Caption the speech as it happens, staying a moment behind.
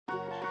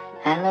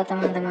Halo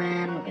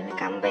teman-teman,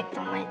 welcome back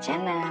to my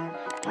channel.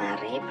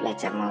 Mari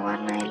belajar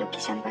mewarnai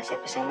lukisan pasir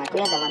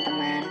bersamaku ya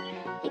teman-teman.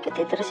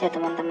 Ikuti terus ya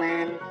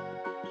teman-teman.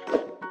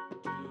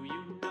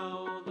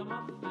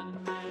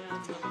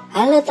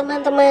 Halo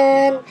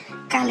teman-teman,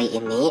 kali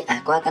ini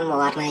aku akan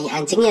mewarnai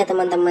anjing ya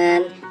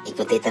teman-teman.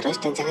 Ikuti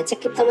terus dan jangan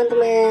skip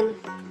teman-teman.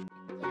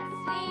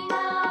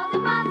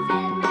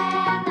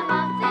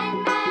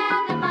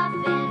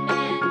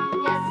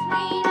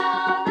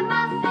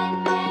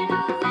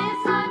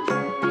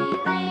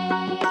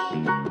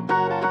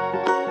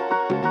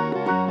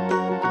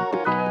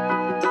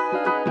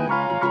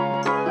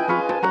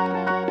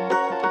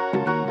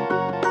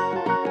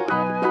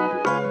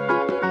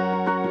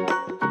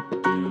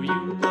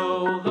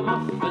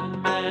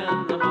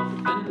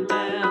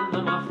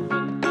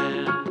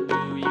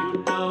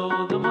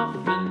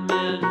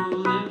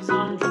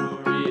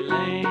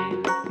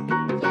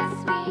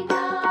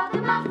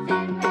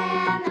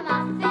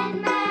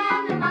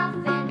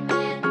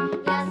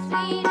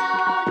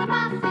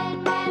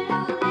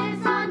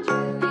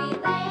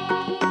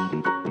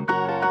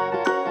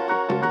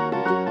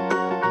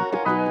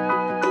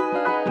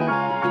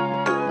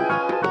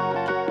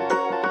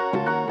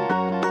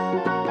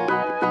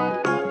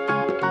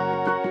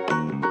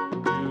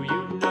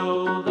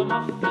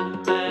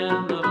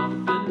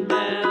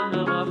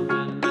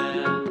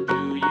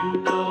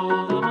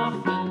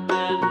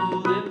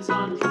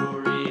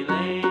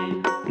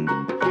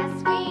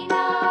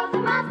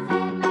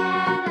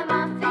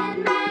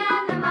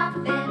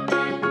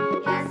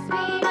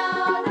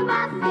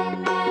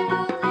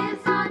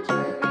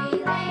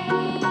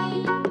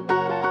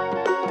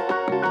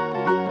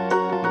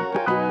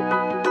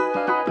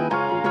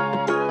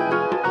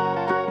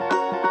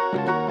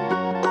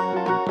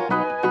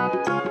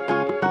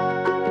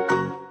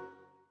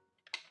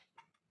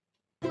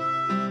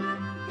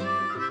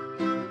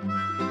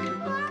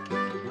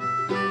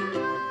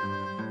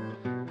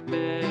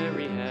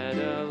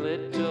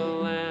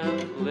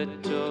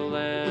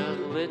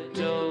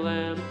 Little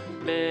lamb,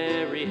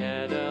 Mary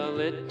had a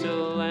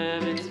little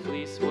lamb, its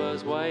fleece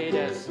was white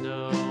as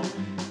snow.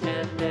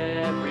 And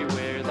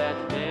everywhere that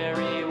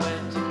Mary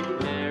went,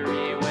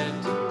 Mary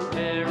went,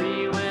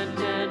 Mary went,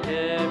 and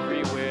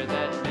everywhere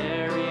that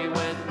Mary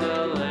went,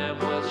 the lamb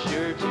was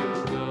sure to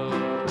go.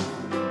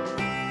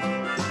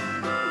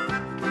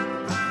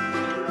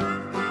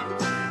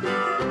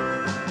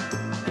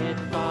 It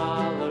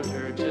followed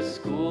her to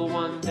school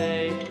one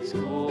day,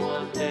 school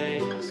one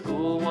day,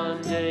 school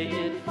one day.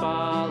 It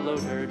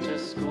followed her to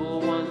school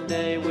one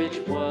day, which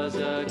was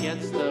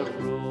against the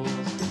rules.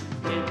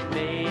 It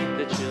made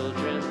the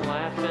children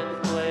laugh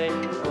and play,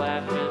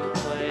 laugh and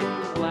play,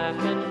 laugh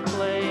and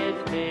play. It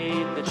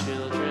made the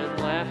children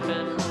laugh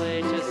and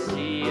play to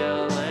see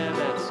a lamb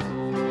at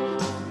school.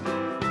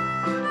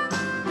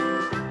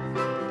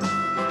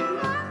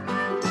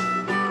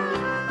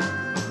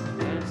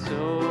 And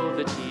so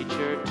the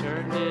teacher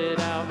turned it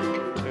out,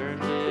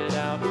 turned it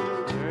out,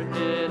 turned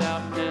it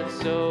out. And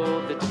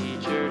so the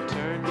teacher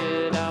turned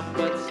it out,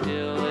 but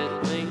still it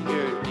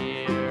lingered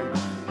near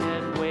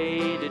and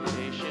waited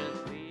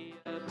patiently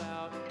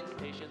about,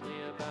 patiently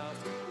about,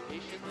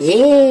 patiently.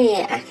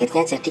 Yeay,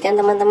 akhirnya jadi kan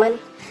teman-teman.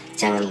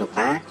 Jangan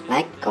lupa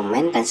like,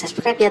 comment, dan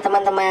subscribe ya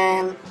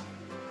teman-teman.